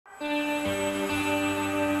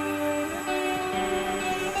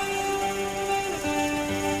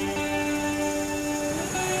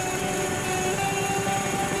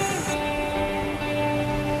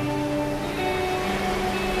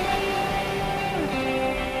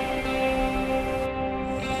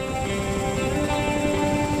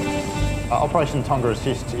Operation Tonga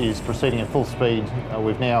Assist is proceeding at full speed.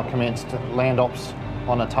 We've now commenced land ops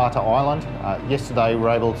on Atata Island. Yesterday we were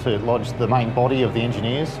able to lodge the main body of the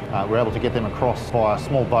engineers. We were able to get them across via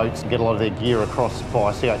small boats and get a lot of their gear across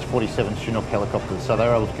via CH-47 Chinook helicopters, so they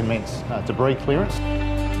were able to commence debris clearance.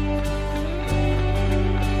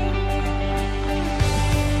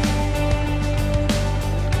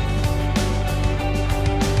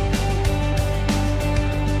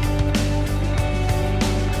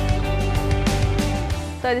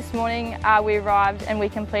 So this morning we arrived and we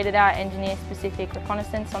completed our engineer-specific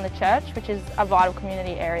reconnaissance on the church, which is a vital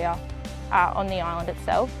community area on the island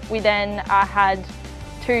itself. We then had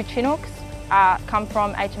two Chinooks come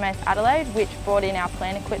from HMAS Adelaide, which brought in our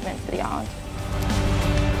plan equipment to the island.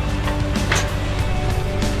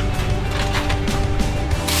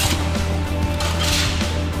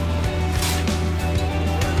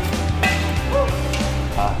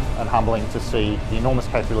 And humbling to see the enormous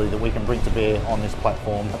capability that we can bring to bear on this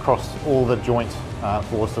platform across all the joint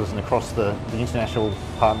forces and across the international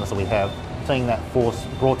partners that we have, seeing that force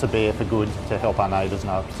brought to bear for good to help our neighbours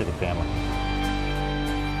and our Pacific family.